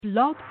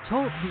Blog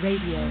Talk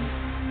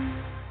Radio.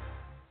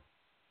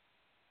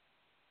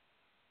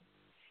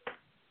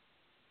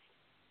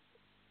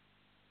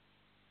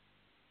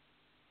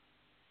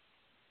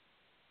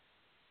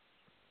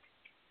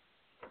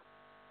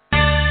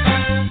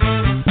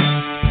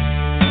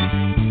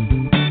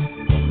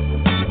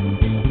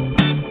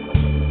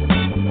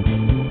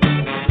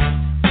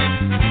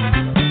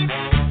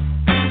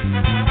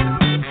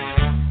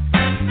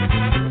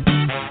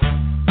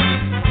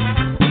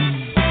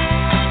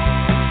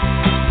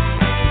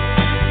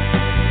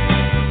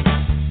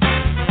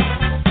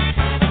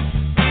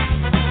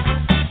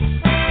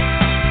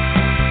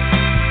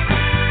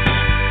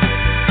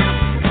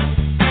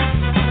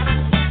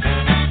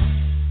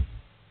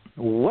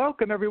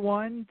 Welcome,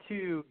 everyone,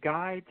 to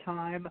Guy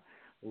Time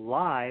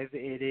Live.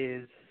 It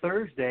is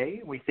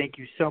Thursday. We thank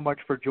you so much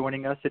for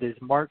joining us. It is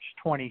March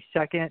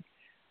 22nd.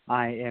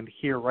 I am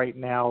here right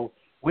now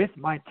with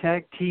my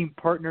tag team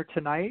partner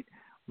tonight,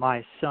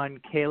 my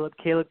son, Caleb.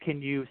 Caleb,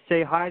 can you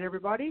say hi to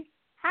everybody?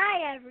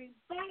 Hi, everybody.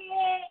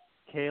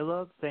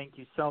 Caleb, thank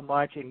you so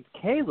much. And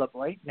Caleb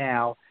right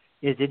now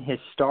is in his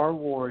Star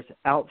Wars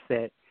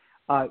outfit.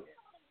 I'm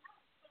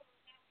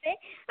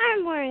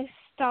wearing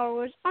Star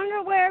Wars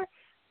underwear.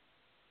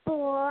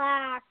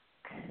 Black.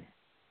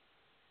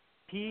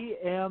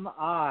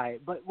 PMI.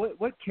 But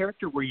what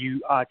character were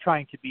you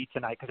trying to be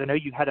tonight? Because I know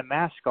you had a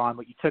mask on,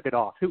 but you took it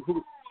off.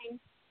 Who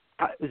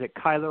is it?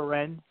 Kylo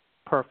Ren?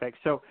 Perfect.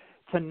 So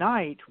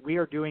tonight we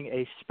are doing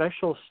a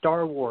special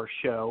Star Wars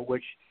show,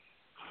 which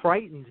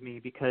frightens me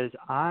because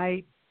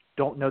I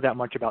don't know that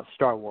much about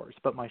Star Wars,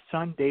 but my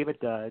son David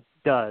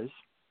does,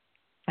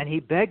 and he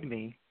begged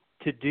me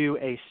to do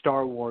a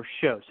Star Wars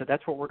show. So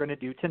that's what we're going to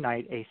do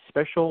tonight, a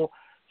special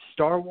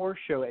Star Wars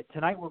show.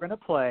 Tonight we're going to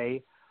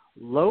play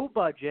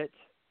low-budget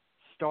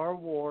Star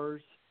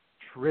Wars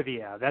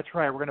trivia. That's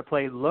right. We're going to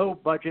play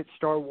low-budget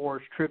Star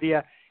Wars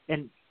trivia.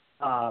 And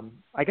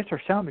I guess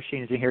our sound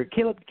machine is in here.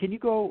 Caleb, can you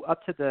go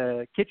up to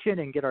the kitchen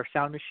and get our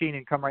sound machine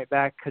and come right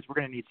back? Because we're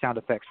going to need sound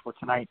effects for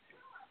tonight.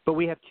 But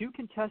we have two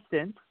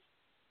contestants.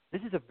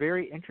 This is a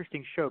very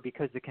interesting show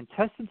because the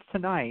contestants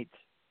tonight,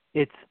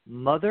 it's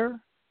mother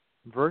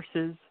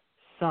versus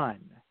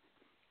son.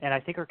 And I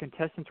think our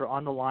contestants are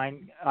on the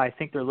line. I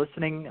think they're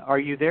listening. Are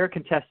you there,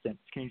 contestants?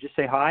 Can you just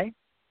say hi?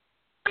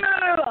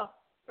 Hello.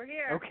 We're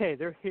here. Okay,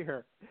 they're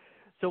here.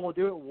 So we'll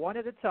do it one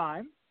at a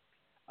time.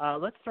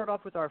 Let's start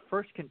off with our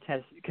first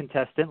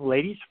contestant,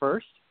 ladies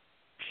first.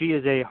 She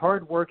is a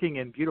hardworking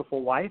and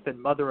beautiful wife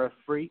and mother of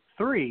three.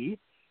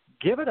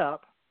 Give it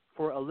up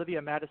for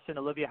Olivia Madison.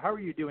 Olivia, how are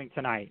you doing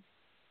tonight?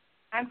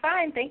 I'm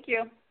fine, thank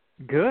you.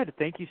 Good.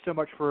 Thank you so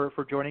much for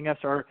joining us.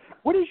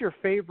 What is your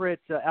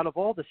favorite, out of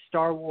all the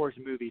Star Wars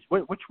movies,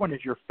 which one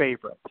is your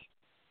favorite?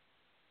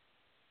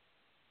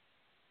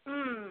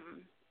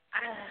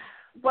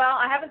 Well,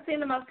 I haven't seen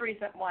the most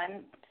recent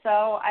one, so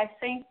I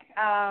think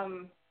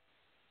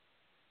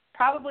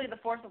probably The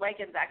Force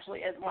Awakens actually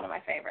is one of my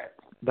favorites.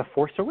 The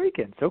Force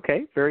Awakens.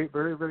 Okay. Very,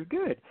 very, very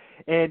good.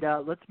 And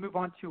let's move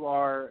on to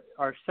our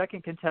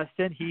second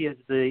contestant. He is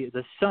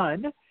the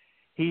son.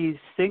 He's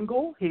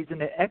single. He's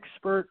an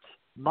expert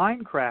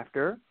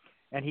Minecrafter,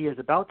 and he is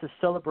about to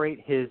celebrate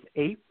his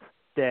 8th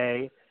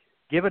day.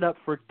 Give it up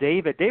for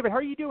David. David, how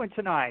are you doing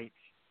tonight?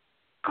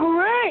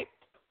 Great.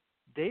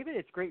 David,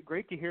 it's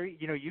great to hear you.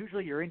 You know,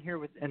 usually you're in here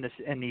in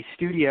the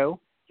studio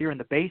here in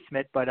the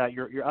basement, but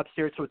you're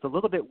upstairs, so it's a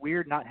little bit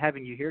weird not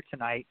having you here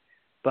tonight.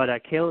 But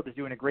Caleb is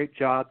doing a great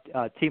job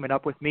teaming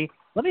up with me.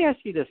 Let me ask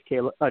you this,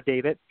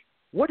 David.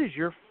 What is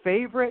your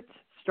favorite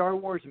Star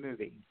Wars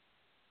movie?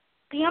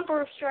 The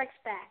Emperor Strikes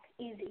Back.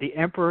 Easy. The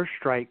Emperor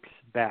Strikes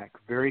Back.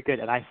 Very good.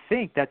 And I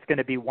think that's going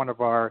to be one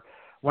of our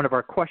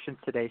questions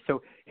today.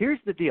 So here's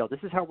the deal.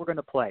 This is how we're going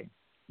to play.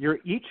 You're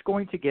each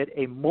going to get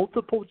a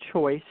multiple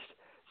choice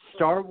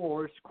Star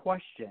Wars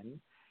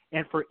question.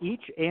 And for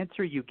each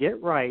answer you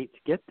get right,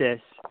 get this,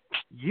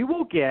 you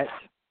will get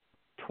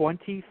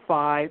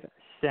 25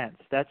 cents.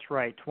 That's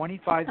right,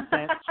 25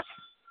 cents.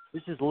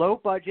 This is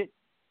low budget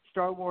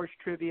Star Wars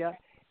trivia.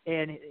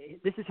 And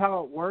this is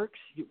how it works.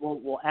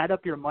 We'll add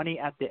up your money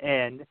at the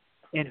end,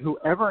 and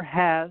whoever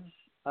has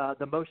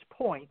the most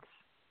points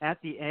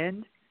at the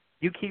end,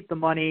 you keep the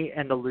money,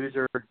 and the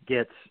loser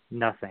gets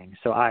nothing.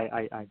 So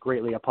I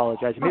greatly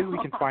apologize. Maybe we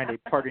can find a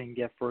parting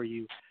gift for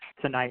you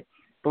tonight.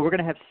 But we're going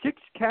to have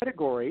 6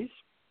 categories.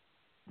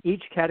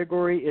 Each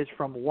category is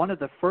from one of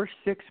the first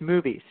 6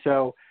 movies.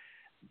 So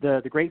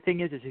the great thing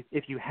is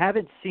if you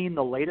haven't seen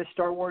the latest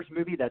Star Wars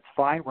movie, that's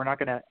fine. We're not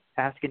going to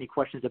ask any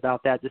questions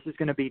about that. This is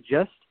going to be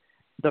just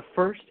the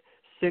first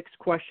 6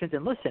 questions.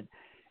 And listen,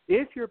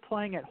 if you're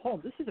playing at home,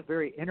 this is a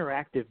very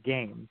interactive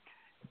game.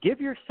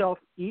 Give yourself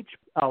each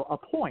a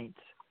point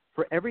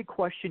for every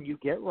question you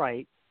get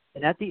right.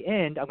 And at the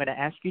end, I'm going to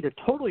ask you to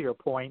total your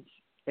points,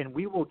 and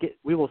we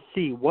will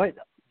see what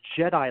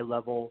Jedi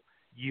level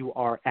you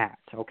are at.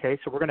 Okay,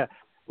 so we're going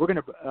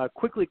to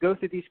quickly go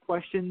through these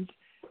questions.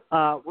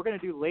 We're going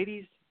to do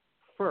ladies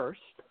first.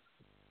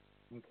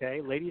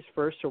 Okay, ladies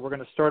first. So we're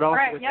going to start off All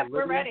right, with yep, Olivia.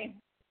 we're ready.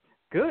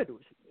 Good.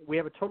 We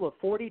have a total of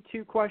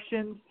 42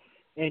 questions,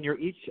 and you're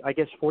each, I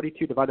guess,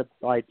 42 divided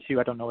by 2.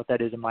 I don't know what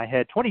that is in my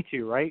head.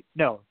 22, right?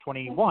 No,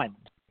 21.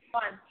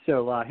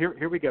 So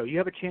here we go. You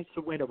have a chance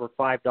to win over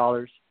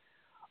 $5.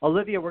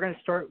 Olivia, we're going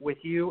to start with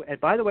you. And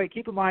by the way,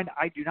 keep in mind,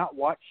 I do not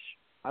watch.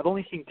 I've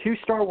only seen 2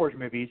 Star Wars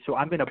movies, so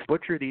I'm going to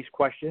butcher these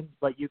questions.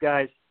 But you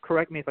guys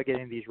correct me if I get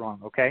any of these wrong,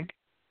 okay?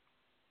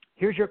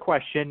 Here's your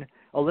question,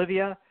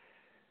 Olivia.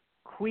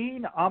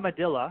 Queen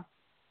Amidala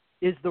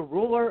is the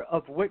ruler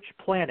of which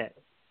planet?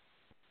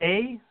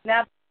 A.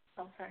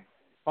 Sorry.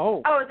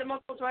 Oh, is it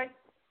multiple choice?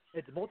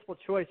 it's multiple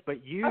choice,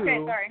 but you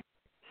sorry.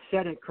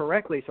 said it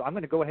correctly, so I'm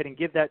going to go ahead and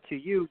give that to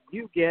you.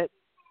 You get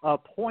a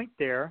point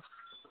there.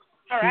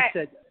 All She right.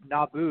 said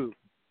Naboo.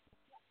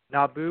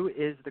 Naboo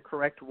is the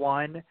correct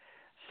one.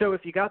 So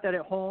if you got that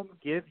at home,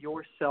 give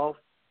yourself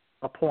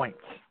a point.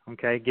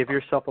 Okay, give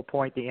yourself a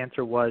point. The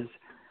answer was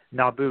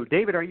Naboo.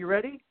 David, are you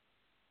ready?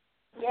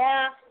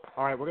 Yeah.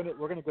 All right, we're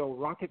gonna go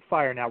rocket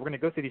fire now. We're gonna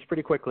go through these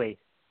pretty quickly.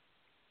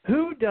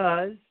 Who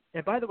does?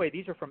 And by the way,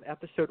 these are from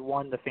Episode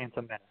 1, The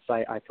Phantom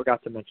Menace. I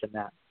forgot to mention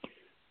that.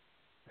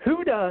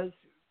 Who does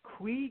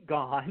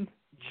Qui-Gon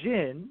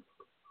Jinn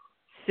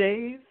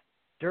save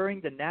during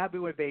the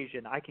Naboo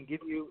invasion? I can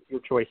give you your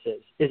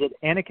choices. Is it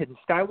Anakin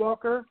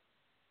Skywalker,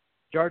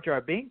 Jar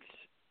Jar Binks,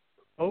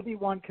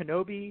 Obi-Wan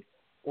Kenobi,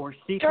 or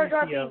C-3PO? Jar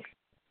Jar Binks.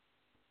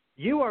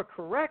 You are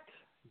correct.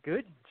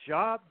 Good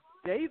job,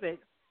 David.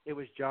 It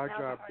was Jar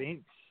Jar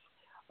Binks.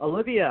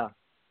 Olivia,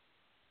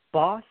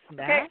 Boss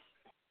Nass? Okay.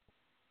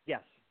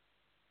 Yes.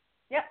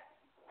 Yep.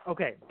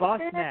 Okay, Boss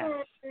Nass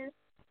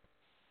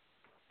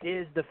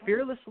is the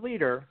fearless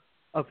leader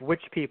of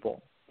which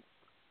people?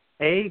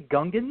 A.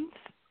 Gungans,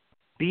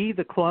 B.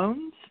 the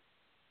clones,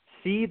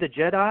 C. the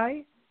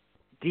Jedi,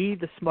 D.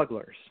 the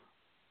smugglers.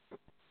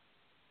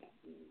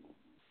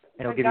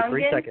 And I'll give you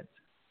 3 Gungans? seconds.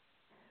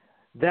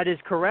 That is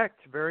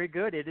correct. Very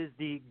good. It is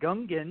the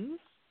Gungans.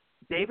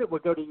 David, we'll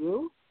go to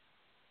you.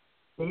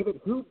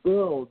 David, who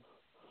builds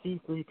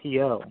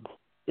C-3PO?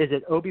 Is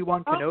it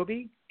Obi-Wan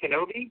Kenobi?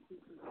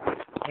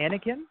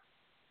 Anakin?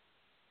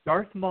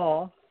 Darth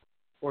Maul?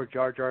 Or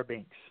Jar Jar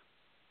Binks?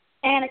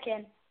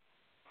 Anakin.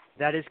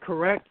 That is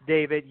correct,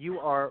 David. You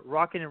are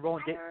rocking and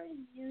rolling. I already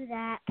knew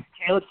that.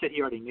 Caleb said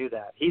he already knew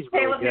that. He's Okay,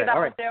 really let's do good. that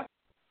All one right, too.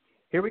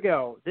 here we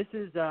go. This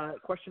is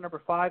question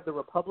number 5. The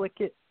Republic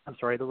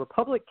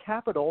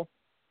capital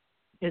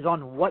is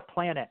on what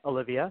planet,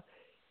 Olivia?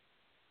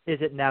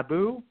 Is it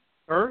Naboo,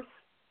 Earth,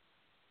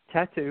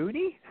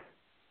 Tatooine,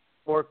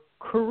 or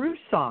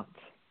Coruscant?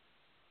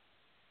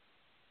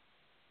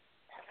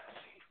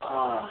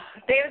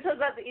 David says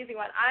that's the easy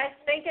one. I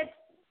think it's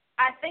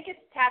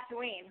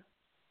Tatooine.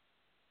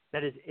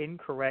 That is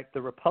incorrect.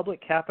 The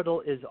Republic capital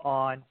is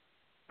on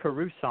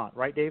Coruscant,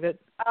 right, David?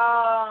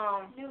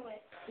 Knew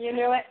it. You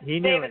knew it. He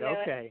knew David it.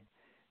 Okay.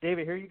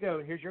 David, here you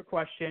go. Here's your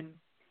question.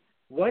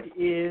 What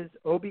is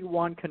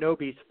Obi-Wan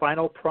Kenobi's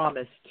final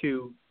promise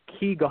to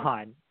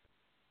Qui-Gon?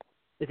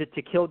 Is it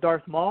to kill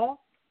Darth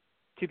Maul,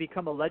 to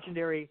become a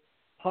legendary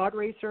pod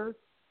racer,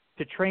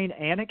 to train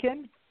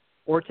Anakin,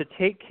 or to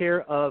take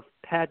care of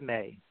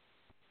Padme?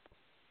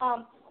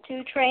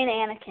 To train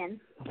Anakin.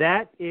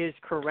 That is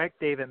correct,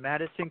 David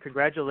Madison.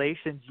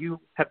 Congratulations. You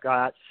have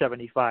got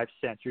 75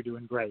 cents. You're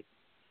doing great.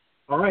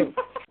 All right.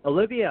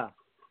 Olivia,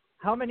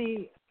 how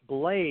many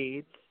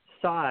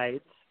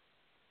sides,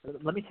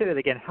 let me say that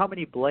again. How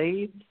many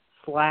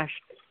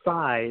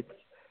blades/sides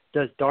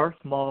does Darth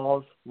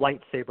Maul's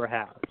lightsaber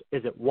have?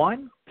 Is it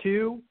 1,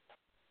 2,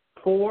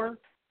 4,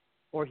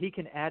 or he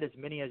can add as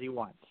many as he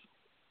wants?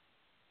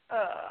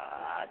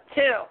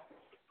 2.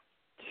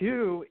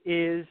 2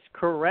 is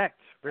correct.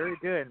 Very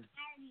good.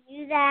 I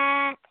knew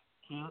that.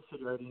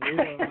 Canceled already. Knew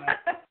that.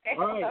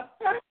 All right,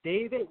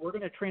 David, we're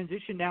going to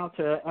transition now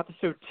to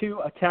Episode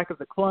 2, Attack of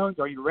the Clones.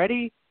 Are you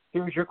ready?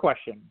 Here's your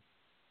question.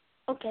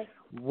 Okay.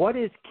 What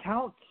is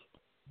Count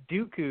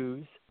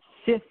Dooku's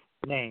Sith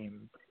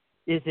name?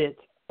 Is it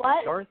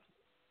What? Darth?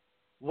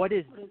 What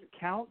is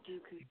Count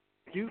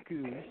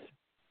Dooku's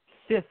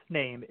Sith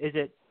name? Is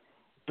it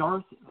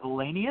Darth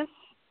Valenius,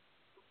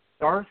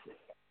 Darth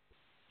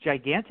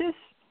Gigantus,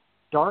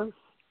 Darth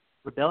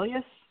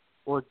Rebellious,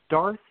 or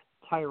Darth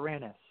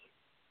Tyrannus?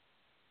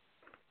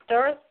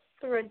 Darth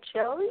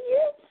Rebellious?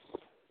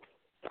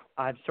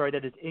 I'm sorry,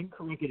 that is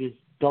incorrect. It is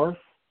Darth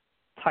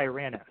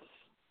Tyrannus.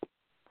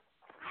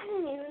 I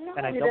didn't even know.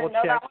 And I You didn't know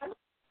double-checked. that one?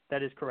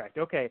 That is correct.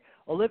 Okay.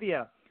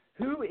 Olivia,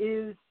 who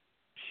is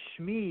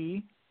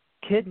Shmi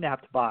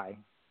kidnapped by?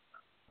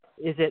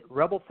 Is it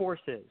Rebel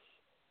Forces,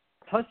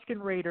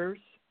 Tusken Raiders,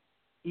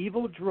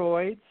 evil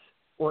droids,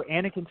 or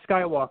Anakin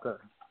Skywalker?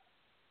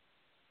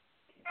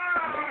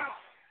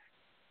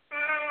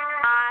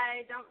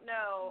 I don't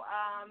know.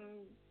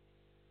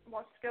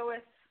 Let's go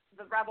with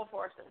the Rebel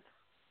Forces.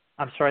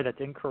 I'm sorry, that's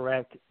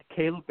incorrect.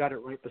 Caleb got it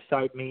right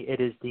beside me.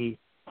 It is the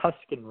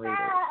Tusken Raiders.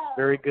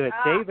 Very good.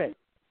 David,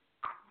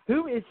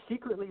 who is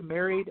secretly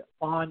married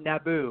on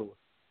Naboo?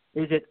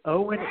 Is it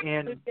Owen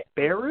and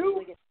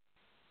Beru?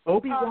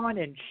 Obi-Wan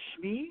and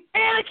Shmi?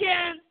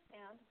 Anakin.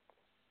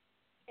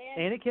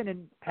 Anakin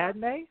and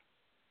Padme?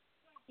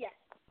 Yes.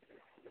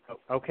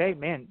 Okay,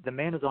 man, the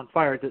man is on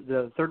fire.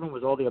 The third one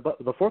was all the above.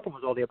 The fourth one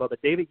was all the above.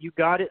 But David, you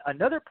got it.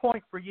 Another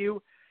point for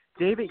you.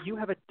 David, you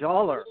have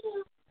 $1.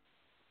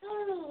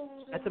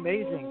 That's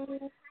amazing.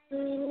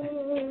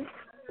 Caleb's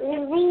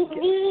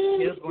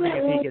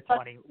wondering if he gets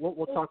money.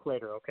 We'll talk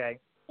later, okay?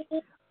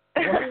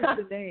 What is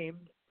the name,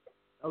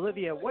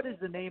 Olivia, what is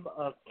the name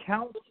of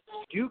Count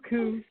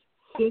Dooku's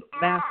Sith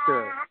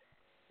Master?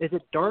 Is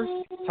it Darth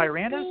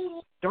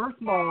Tyrannus, Darth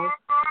Maul,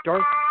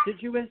 Darth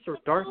Sidious, or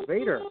Darth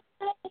Vader?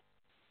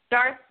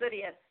 Darth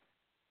Sidious.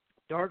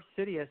 Darth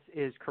Sidious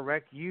is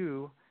correct.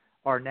 You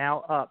are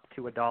now up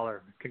to $1.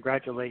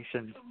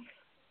 Congratulations.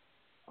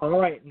 All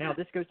right, now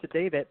this goes to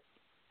David.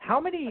 How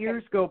many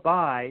years go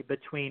by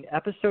between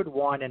episode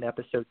 1 and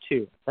episode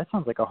 2? That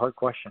sounds like a hard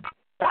question.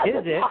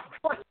 Is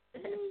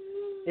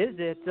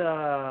it,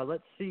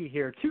 let's see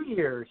here, 2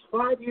 years,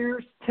 5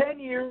 years, 10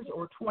 years,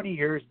 or 20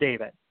 years,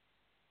 David?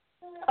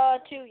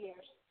 2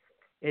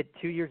 years.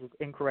 2 years is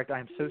incorrect. I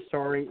am so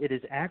sorry. It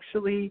is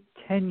actually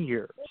 10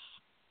 years.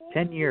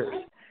 10 years.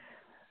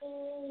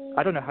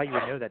 I don't know how you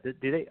would know that. Do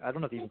they? I don't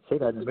know if you even say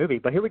that in the movie.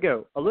 But here we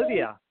go.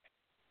 Olivia,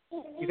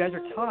 you guys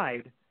are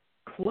tied.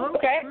 Clone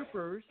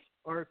troopers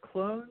are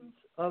clones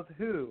of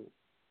who?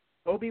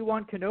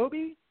 Obi-Wan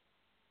Kenobi,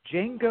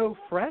 Jango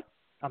Fett,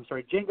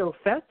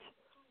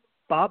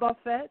 Boba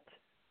Fett,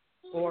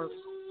 or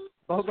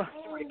Boba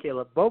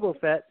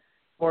Fett,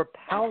 or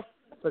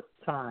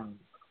Palpatine?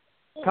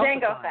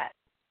 Jango Fett.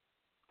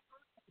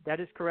 That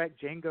is correct.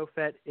 Jango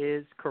Fett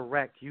is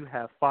correct. You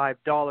have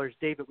 $5.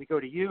 David, we go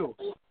to you.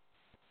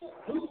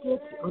 Who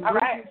gets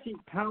emergency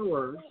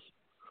powers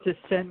to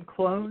send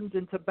clones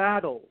into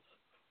battles?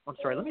 I'm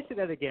sorry, let me say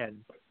that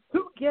again.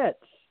 Who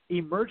gets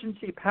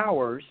emergency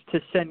powers to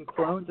send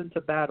clones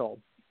into battle?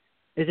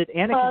 Is it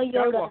Anakin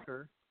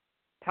Skywalker,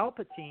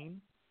 Palpatine,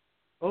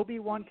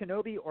 Obi-Wan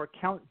Kenobi, or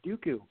Count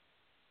Dooku?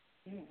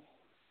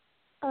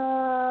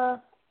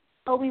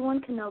 Obi-Wan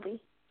Kenobi.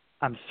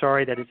 I'm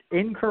sorry, that is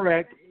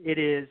incorrect. It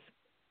is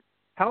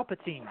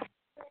Palpatine.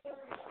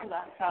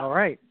 All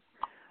right.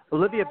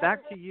 Olivia,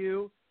 back to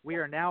you. We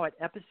are now at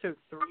episode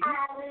 3.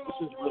 This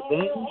is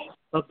Revenge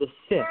of the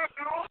Sith.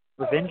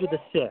 Revenge of the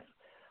Sith.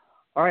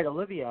 All right,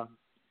 Olivia.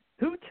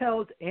 Who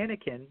tells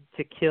Anakin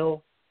to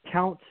kill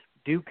Count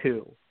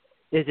Dooku?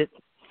 Is it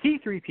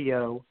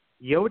C-3PO,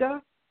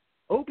 Yoda,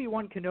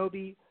 Obi-Wan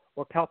Kenobi,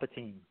 or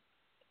Palpatine?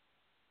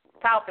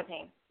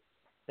 Palpatine.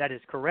 That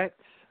is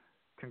correct.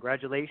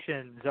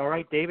 Congratulations. All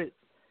right, David.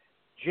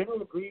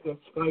 General Grievous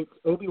fights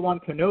Obi-Wan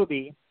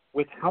Kenobi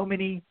with how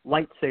many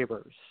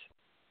lightsabers?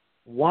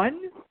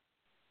 1,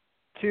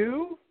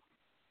 2,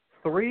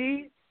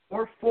 3,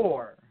 or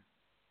 4?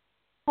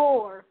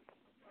 4.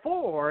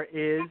 4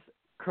 is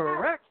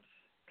correct.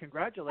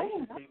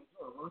 Congratulations, David.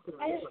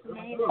 I just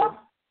made it.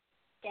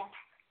 Yeah.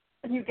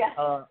 You guessed.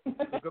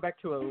 We'll go back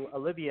to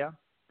Olivia.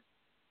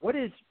 What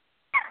is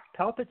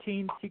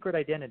Palpatine's secret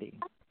identity?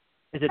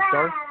 Is it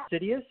Darth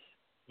Sidious,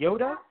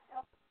 Yoda,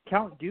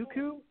 Count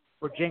Dooku,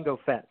 or Jango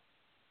Fett?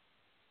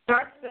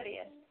 Darth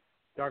Sidious.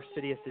 Darth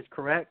Sidious is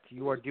correct.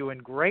 You are doing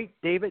great.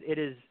 David, it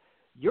is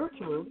your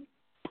turn.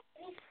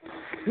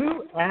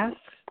 Who asks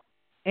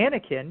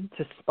Anakin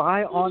to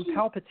spy on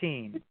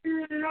Palpatine?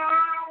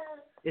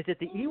 Is it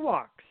the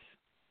Ewoks,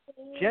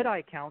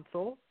 Jedi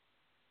Council,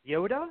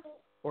 Yoda,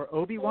 or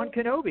Obi-Wan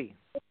Kenobi?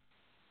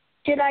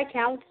 Jedi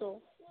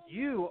Council.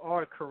 You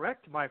are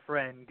correct, my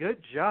friend.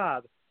 Good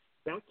job.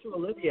 Back to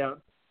Olivia.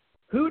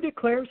 Who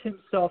declares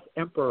himself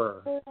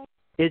emperor?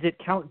 Is it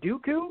Count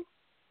Dooku,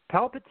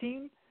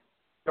 Palpatine,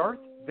 Darth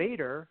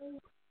Vader,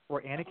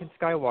 or Anakin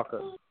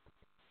Skywalker?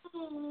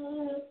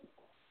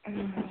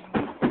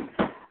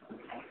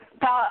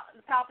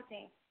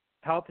 Palpatine.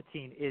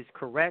 Palpatine is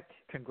correct.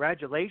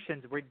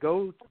 Congratulations. We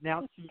go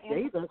now to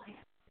David.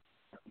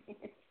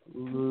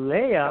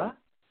 Leia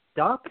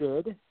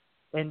adopted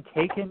and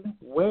taken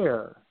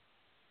where?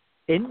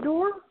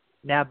 Endor,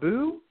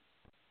 Naboo,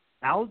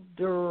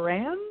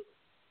 Alderaan,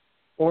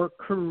 or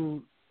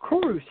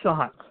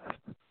Coruscant?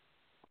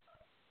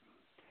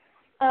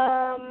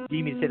 Do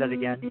you mean to say that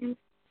again?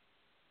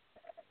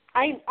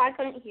 I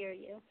couldn't hear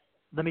you.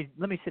 Let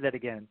me say that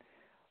again.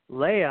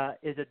 Leia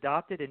is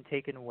adopted and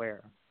taken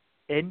where?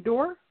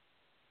 Endor,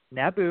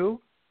 Naboo,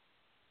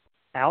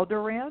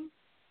 Alderaan,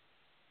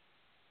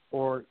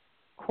 or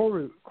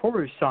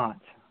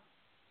Coruscant?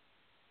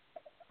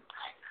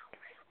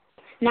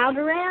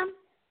 Alderaan?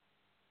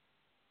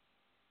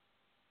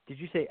 Did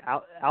you say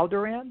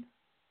Alderaan?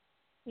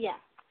 Yeah.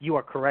 You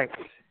are correct.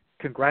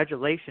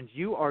 Congratulations.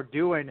 You are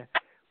doing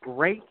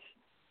great.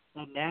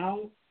 And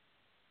now,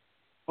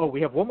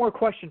 we have one more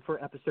question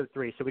for episode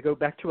 3. So we go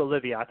back to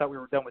Olivia. I thought we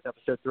were done with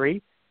episode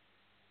 3.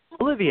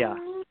 Olivia,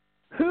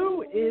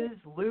 who is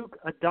Luke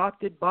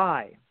adopted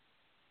by?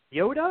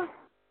 Yoda,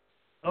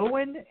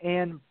 Owen,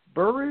 and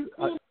Beru?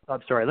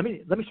 I'm sorry. Let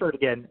me start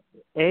again.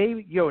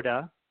 A,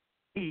 Yoda.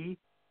 B,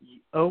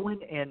 Owen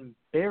and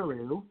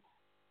Beru.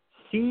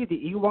 C,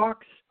 the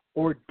Ewoks,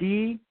 or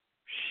D,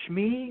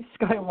 Shmi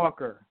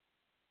Skywalker?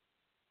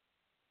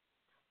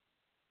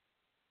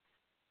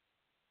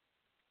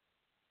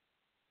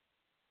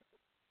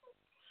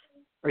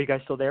 Are you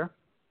guys still there?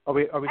 Are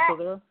we still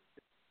there?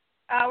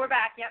 We're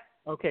back. Yep.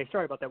 Okay,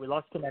 sorry about that. We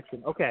lost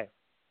connection. Okay.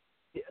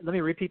 Let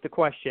me repeat the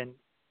question.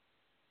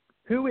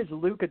 Who is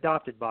Luke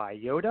adopted by?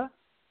 Yoda,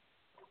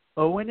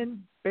 Owen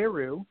and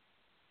Beru,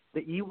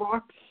 the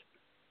Ewoks,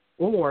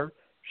 or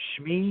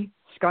Shmi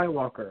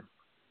Skywalker?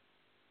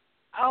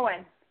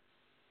 Owen.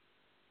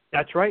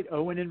 That's right,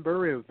 Owen and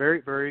Beru.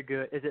 Very, very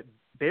good. Is it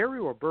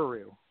Beru or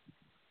Beru?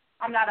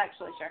 I'm not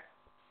actually sure.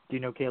 Do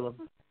you know, Caleb?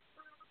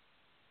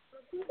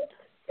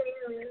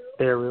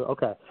 Beru.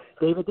 Okay.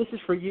 David, this is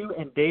for you.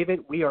 And David,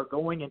 we are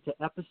going into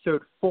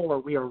episode 4.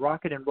 We are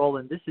rocking and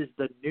rolling. This is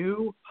the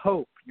New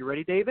Hope. You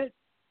ready, David?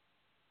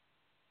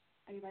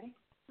 Are you ready?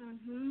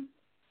 Mhm.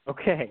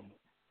 Okay.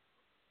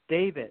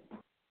 David,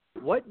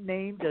 what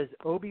name does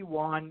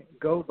Obi-Wan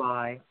go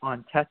by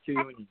on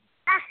Tatooine?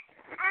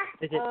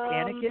 Is it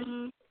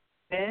Anakin,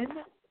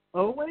 Ben,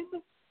 Owen,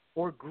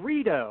 or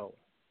Greedo?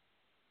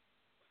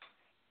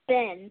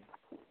 Ben.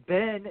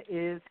 Ben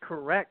is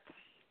correct.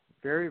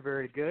 Very,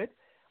 very good.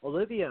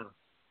 Olivia,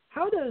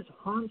 who does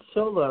Han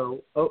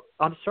Solo owe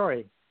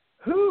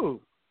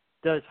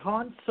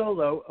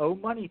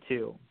money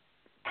to?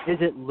 Is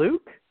it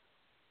Luke,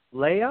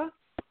 Leia,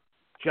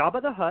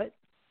 Jabba the Hutt,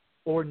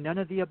 or none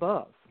of the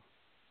above?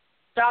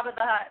 Jabba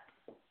the Hutt.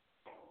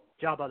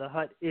 Jabba the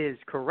Hutt is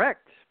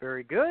correct.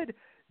 Very good.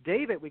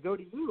 David, we go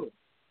to you.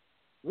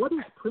 What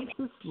is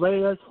Princess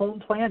Leia's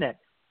home planet?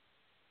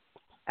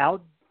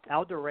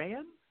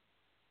 Alderaan?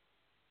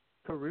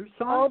 Coruscant?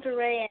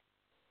 Alderaan.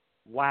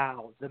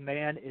 Wow, the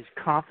man is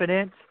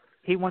confident.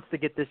 He wants to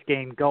get this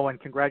game going.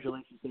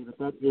 Congratulations, David.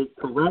 That is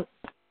correct.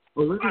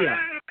 Olivia,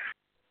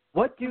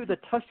 what do the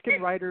Tusken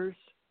Riders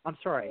 –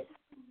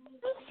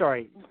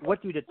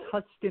 what do the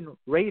Tusken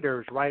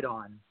Raiders ride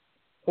on?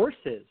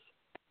 Horses,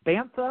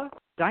 bantha,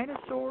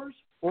 dinosaurs,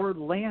 or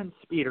land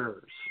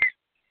speeders?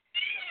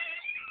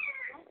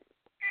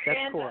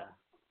 That's correct.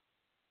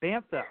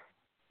 Bantha.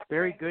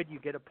 Very good. You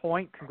get a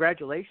point.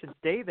 Congratulations,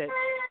 David.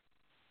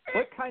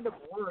 What kind of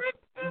work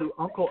do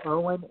Uncle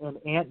Owen and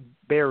Aunt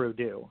Beru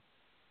do?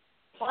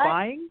 What?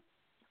 Spying?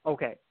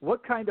 Okay.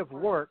 What kind of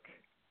work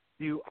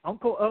do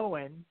Uncle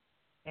Owen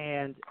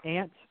and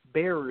Aunt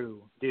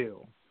Beru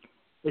do?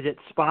 Is it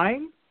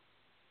spying?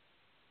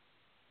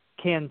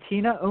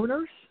 Cantina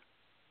owners?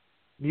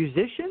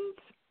 Musicians?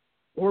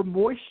 Or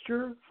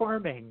moisture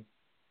farming?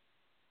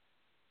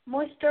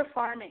 Moisture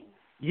farming.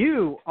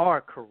 You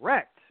are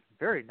correct.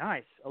 Very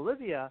nice.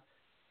 Olivia,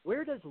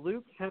 where does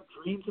Luke have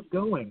dreams of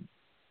going?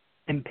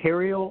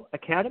 Imperial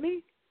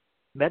Academy,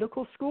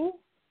 Medical School,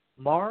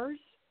 Mars,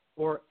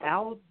 or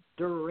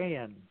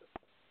Alderaan?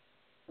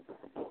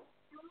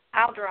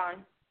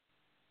 Alderaan.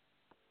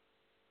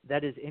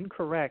 That is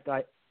incorrect.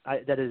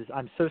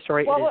 I'm so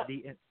sorry. Well, it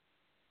is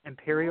the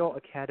Imperial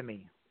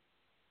Academy.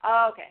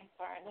 Oh, okay.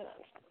 Sorry. I knew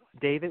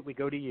that. David, we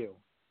go to you.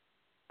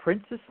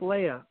 Princess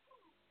Leia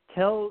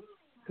tells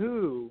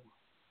who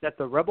that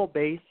the rebel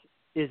base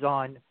is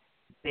on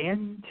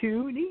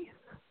Dantooine?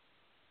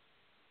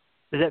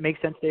 Does that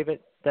make sense, David,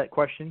 that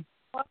question?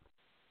 What?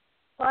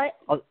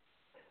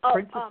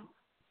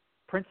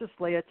 Princess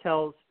Leia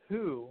tells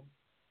who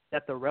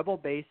that the rebel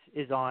base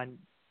is on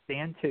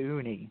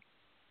Dantooine?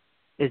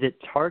 Is it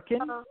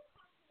Tarkin,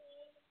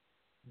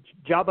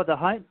 Jabba the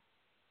Hutt,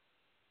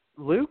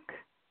 Luke,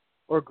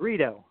 or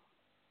Greedo?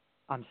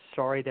 I'm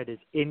sorry, that is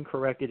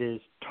incorrect. It is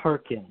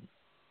Tarkin.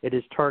 It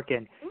is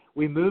Tarkin.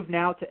 We move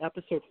now to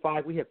episode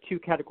 5. We have 2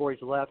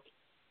 categories left.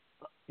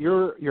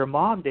 Your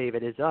mom,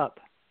 David, is up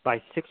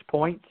by 6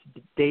 points.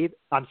 I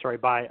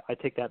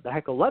take that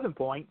back, 11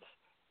 points.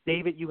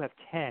 David, you have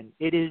 10.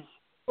 It is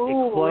a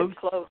close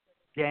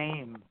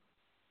game.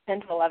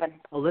 10 to 11.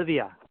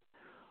 Olivia,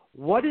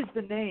 what is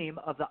the name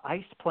of the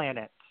ice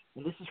planet?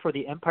 And this is for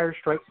The Empire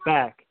Strikes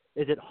Back.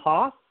 Is it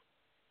Hoth,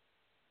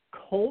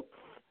 Kolth,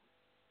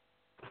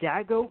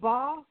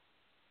 Dagobah,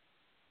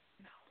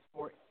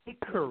 or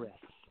Icarus?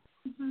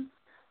 Mm-hmm.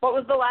 What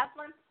was the last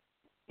one?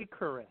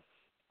 Icarus.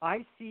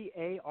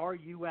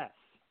 Icarus.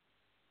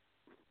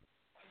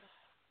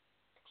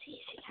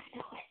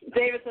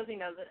 David says he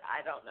knows it.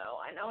 I don't know.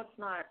 I know it's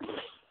not.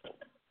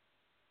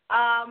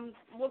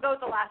 We'll go with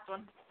the last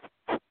one.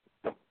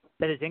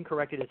 That is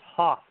incorrect. It is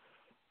Hoth.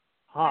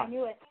 I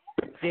knew it.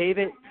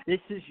 David,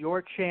 this is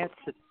your chance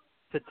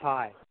to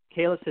tie.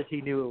 Caleb says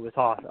he knew it was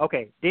Hoth.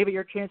 Okay, David,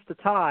 your chance to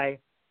tie.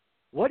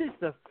 What is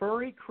the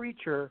furry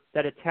creature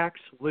that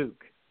attacks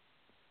Luke?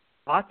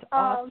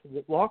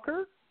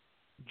 Walker,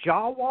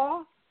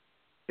 Jawa,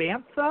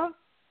 Bantha,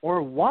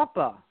 or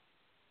Wampa?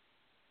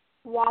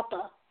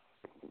 Wampa.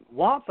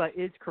 Wampa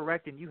is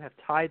correct, and you have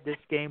tied this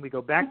game. We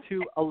go back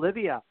to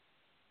Olivia.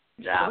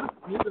 Yeah. Darth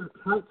Vader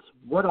cuts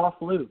what off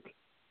Luke?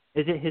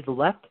 Is it his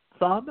left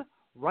thumb,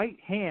 right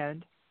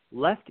hand,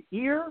 left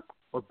ear,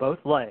 or both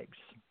legs?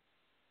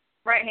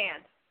 Right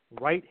hand.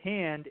 Right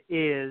hand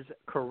is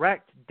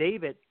correct.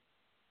 David,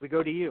 we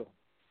go to you.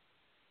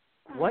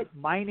 What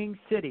mining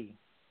city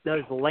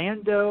does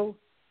Lando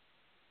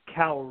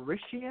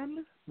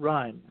Calrissian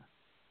run?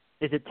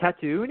 Is it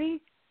Tatooine,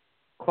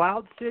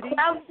 Cloud City,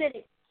 Cloud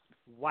City.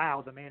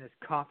 Wow, the man is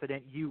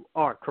confident. You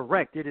are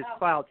correct. It is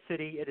Cloud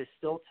City. It is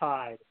still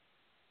tied.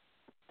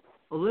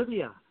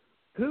 Olivia,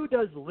 who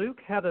does Luke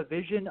have a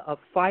vision of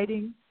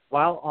fighting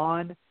while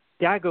on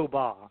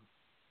Dagobah?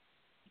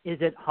 Is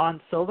it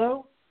Han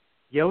Solo,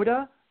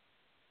 Yoda,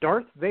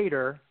 Darth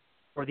Vader,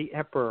 or the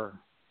Emperor?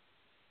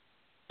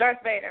 Darth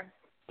Vader.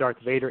 Darth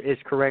Vader is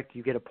correct.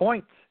 You get a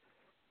point.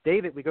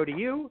 David, we go to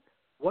you.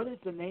 What is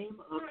the name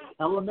of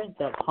the element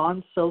that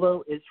Han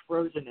Solo is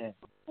frozen in?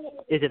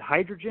 Is it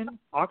hydrogen,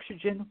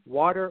 oxygen,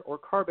 water, or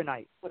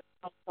carbonite? What is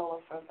Han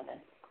Solo frozen in?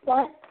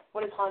 What?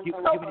 What is Han You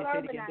Solo? me to say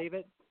it again,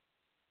 David?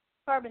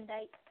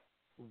 Carbonite.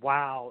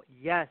 Wow,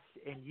 yes,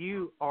 and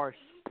you are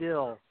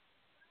still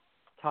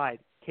tied.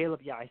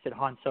 Caleb, yeah, I said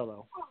Han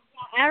Solo.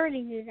 I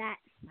already knew that.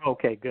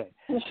 Okay, good.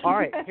 All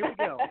right, here we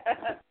go.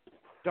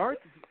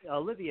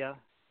 Olivia,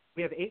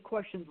 we have 8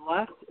 questions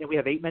left, and we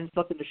have 8 minutes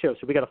left in the show,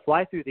 so we got to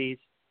fly through these.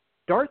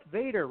 Darth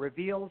Vader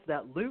reveals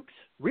that Luke's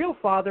real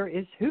father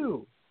is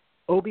who?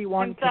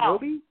 Obi-Wan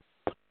Kenobi,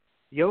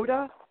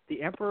 Yoda,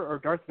 the Emperor, or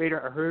Darth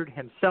Vader? I heard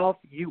himself.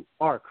 You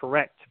are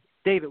correct.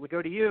 David, we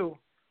go to you.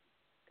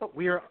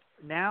 We are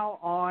now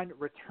on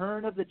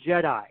Return of the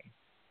Jedi.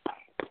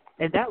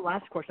 And that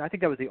last question, I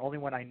think that was the only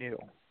one I knew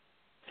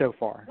so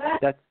far.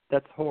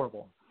 That's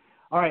horrible.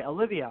 All right,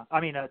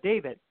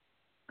 David,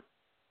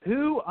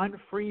 who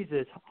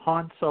unfreezes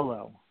Han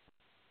Solo?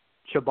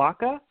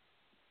 Chewbacca,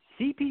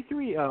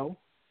 CP3O,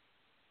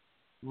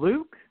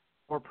 Luke,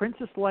 or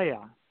Princess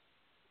Leia?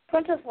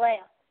 Princess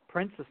Leia.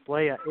 Princess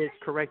Leia is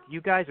correct. You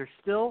guys are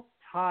still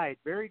tied.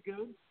 Very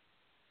good.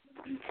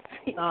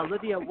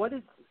 Olivia, what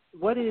is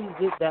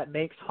it that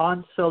makes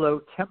Han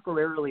Solo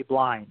temporarily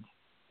blind?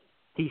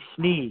 He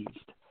sneezed.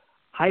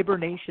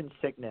 Hibernation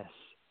sickness.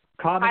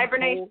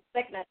 Hibernation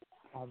sickness.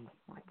 Oh,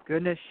 my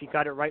goodness. She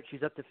got it right.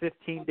 She's up to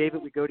 15.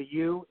 David, we go to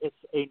you. It's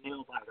a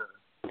nail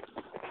biter.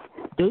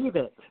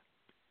 David,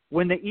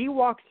 when the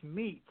Ewoks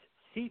meet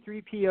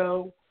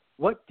C-3PO,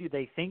 what do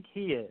they think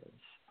he is?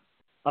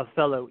 A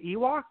fellow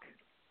Ewok,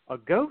 a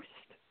ghost,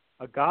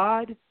 a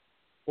god,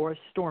 or a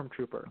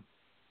stormtrooper?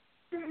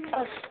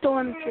 A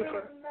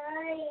stormtrooper.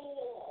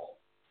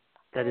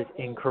 That is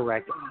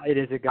incorrect. It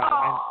is a god.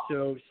 I'm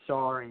so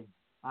sorry.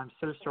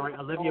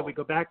 Olivia, we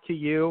go back to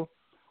you.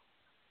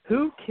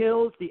 Who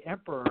kills the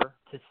Emperor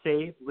to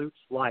save Luke's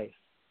life?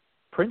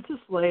 Princess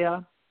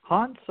Leia,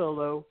 Han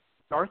Solo,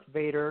 Darth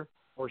Vader,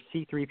 or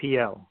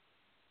C-3PO?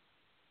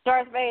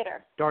 Darth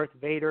Vader. Darth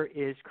Vader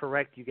is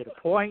correct. You get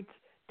a point.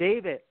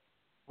 David,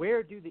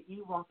 where do the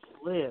Ewoks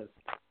live?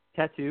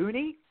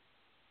 Tatooine,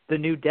 the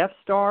new Death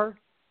Star,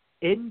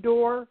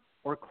 Endor,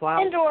 or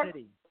Cloud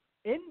City?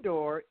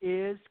 Endor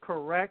is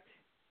correct.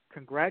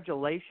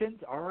 Congratulations.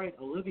 All right,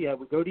 Olivia,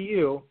 we go to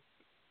you.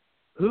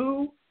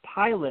 Who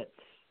pilots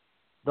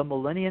the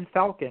Millennium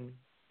Falcon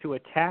to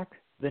attack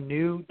the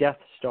new Death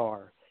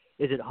Star?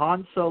 Is it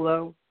Han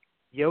Solo,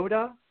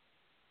 Yoda,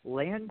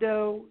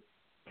 Lando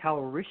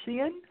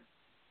Calrissian,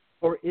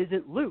 or is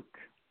it Luke?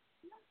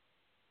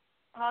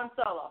 Han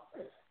Solo.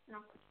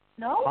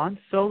 No? Han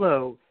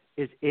Solo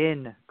is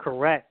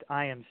incorrect.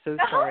 I am so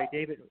sorry.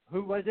 David,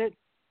 who was it?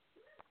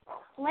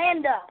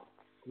 Lando.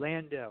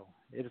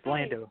 It is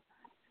Lando.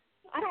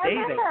 I don't David,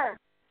 remember.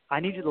 I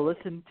need you to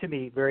listen to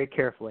me very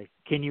carefully.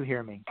 Can you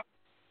hear me?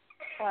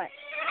 What?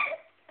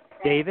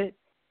 David,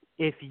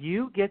 if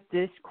you get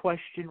this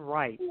question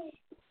right,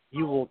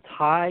 you will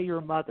tie your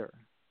mother.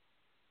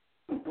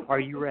 Are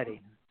you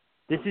ready?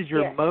 This is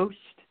your most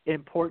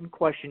important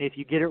question. If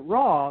you get it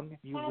wrong,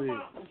 you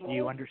lose. Do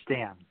you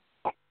understand?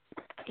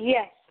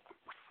 Yes.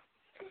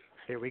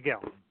 Here we go.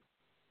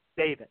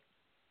 David,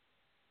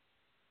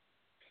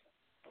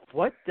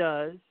 what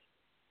does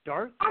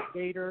Darth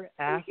Vader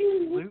ask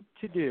Luke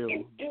to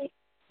do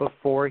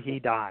before he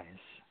dies?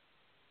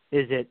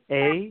 Is it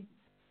A,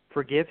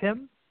 forgive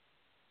him,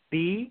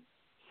 B,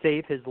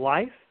 save his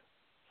life,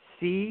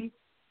 C,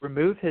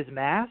 remove his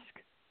mask,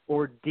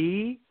 or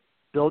D,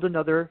 build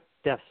another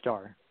Death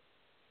Star?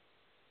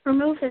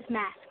 Remove his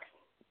mask.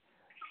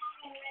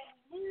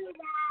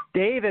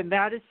 David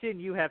Madison,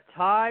 you have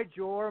tied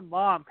your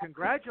mom.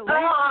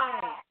 Congratulations.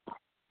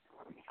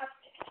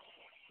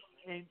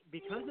 And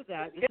because of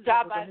that, this is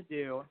what we're going to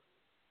do.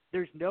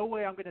 There's no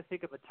way I'm going to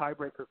think of a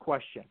tiebreaker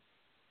question.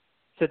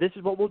 So this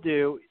is what we'll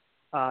do.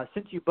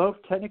 Since you both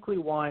technically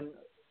won,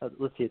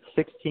 let's see, it's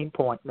 16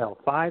 points. No,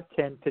 5,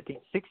 10, 15,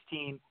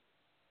 16.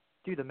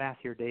 Do the math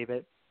here,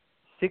 David.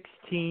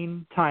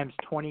 16 times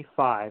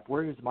 25.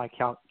 Where is my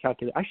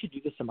calculator? I should do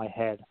this in my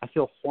head. I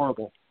feel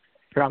horrible.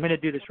 Here, I'm going to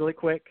do this really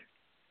quick.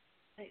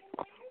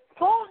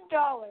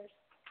 $12.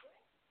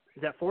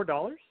 Is that $4?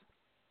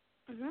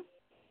 Mm-hmm.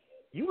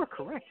 You are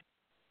correct.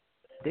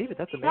 David,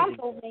 that's amazing.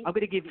 I'm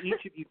going to give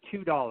each of you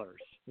 $2.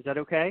 Is that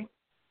okay?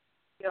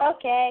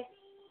 Okay.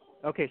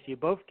 Okay, so you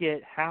both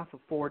get half of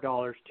 $4,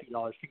 $2.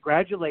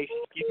 Congratulations.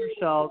 Give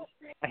yourselves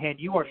a hand.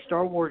 You are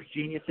Star Wars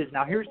geniuses.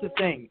 Now, here's the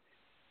thing.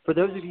 For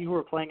those of you who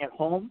are playing at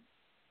home,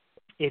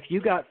 if you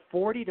got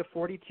 40 to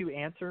 42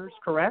 answers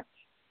correct,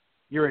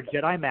 you're a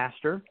Jedi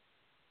Master.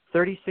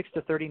 36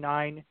 to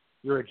 39,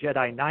 you're a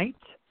Jedi Knight.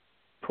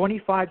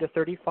 25 to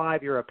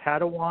 35, you're a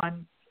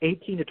Padawan.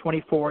 18 to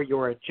 24,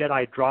 you're a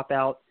Jedi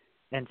dropout.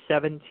 And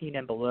 17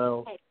 and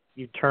below,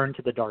 you turn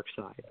to the dark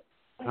side.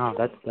 Oh,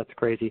 that's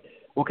crazy.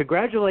 Well,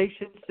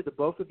 congratulations to the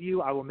both of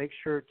you. I will make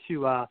sure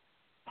to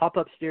hop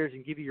upstairs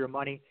and give you your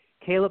money.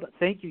 Caleb,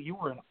 thank you. You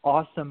were an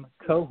awesome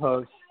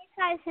co-host.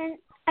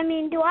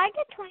 Do I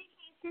get 20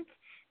 cents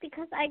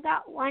because I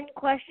got one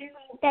question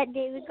that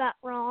David got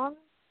wrong?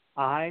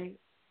 I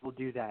will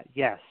do that.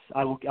 Yes,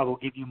 I will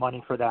give you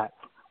money for that.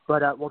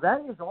 But well,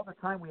 that is all the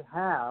time we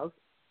have.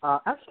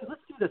 Actually,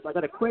 let's do this. I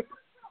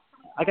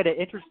got an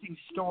interesting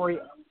story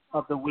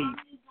of the week.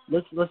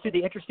 Let's do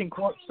the interesting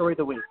story of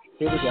the week.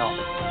 Here we go.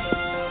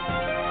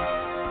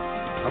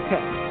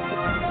 Okay.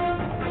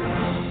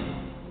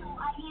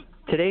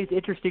 Today's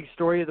interesting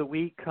story of the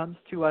week comes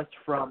to us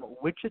from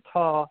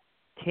Wichita,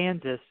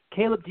 Kansas.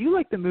 Caleb, do you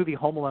like the movie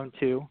Home Alone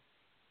 2?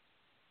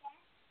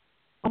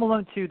 Home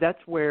Alone 2,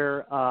 that's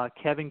where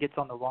Kevin gets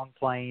on the wrong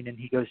plane and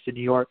he goes to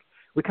New York.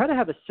 We kind of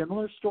have a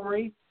similar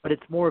story, but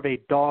it's more of a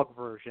dog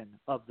version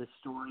of the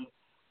story.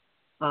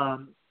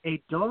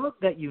 A dog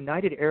that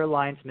United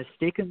Airlines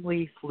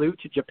mistakenly flew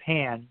to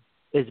Japan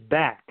is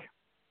back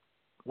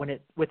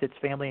with its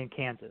family in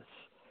Kansas.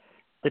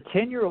 The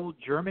 10-year-old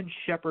German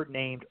Shepherd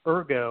named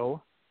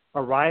Ergo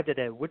arrived at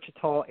a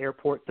Wichita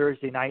airport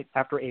Thursday night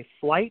after a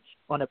flight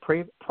on a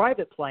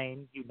private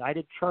plane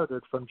United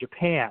chartered from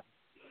Japan.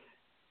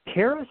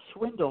 Kara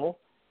Swindle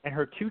and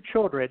her 2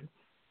 children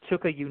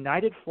took a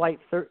United flight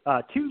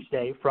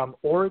Tuesday from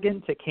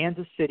Oregon to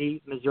Kansas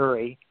City,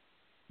 Missouri,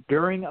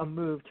 during a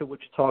move to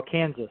Wichita,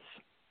 Kansas.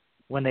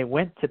 When they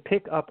went to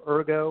pick up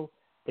Ergo,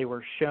 they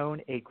were shown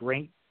a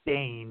Great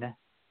Dane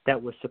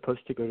that was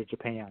supposed to go to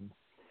Japan.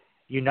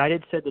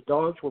 United said the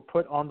dogs were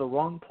put on the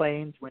wrong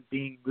planes when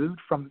being moved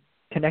from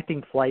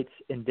connecting flights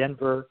in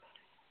Denver.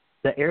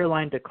 The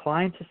airline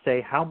declined to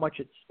say how much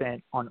it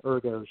spent on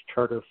Ergo's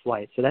charter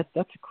flight. So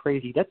that's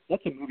crazy. That's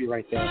a movie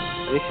right there.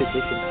 They should turn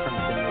it into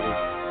a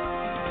movie.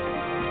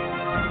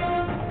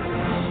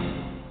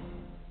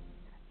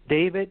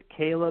 David,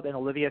 Caleb, and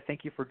Olivia,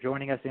 thank you for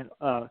joining us. And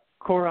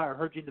Cora, I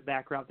heard you in the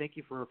background. Thank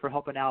you for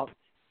helping out.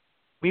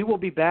 We will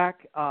be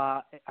back,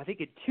 I think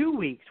in 2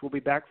 weeks, we'll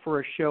be back for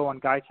a show on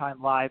Guy Time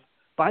Live.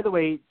 By the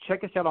way,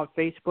 check us out on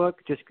Facebook.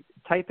 Just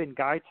type in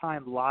Guy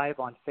Time Live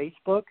on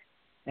Facebook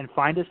and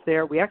find us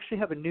there. We actually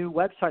have a new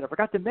website. I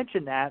forgot to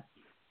mention that,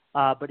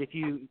 but if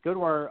you go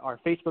to our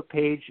Facebook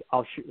page,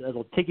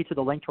 it'll take you to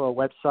the link to our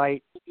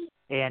website,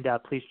 and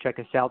please check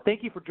us out.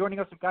 Thank you for joining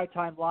us on Guy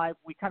Time Live.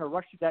 We kind of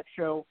rushed through that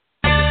show.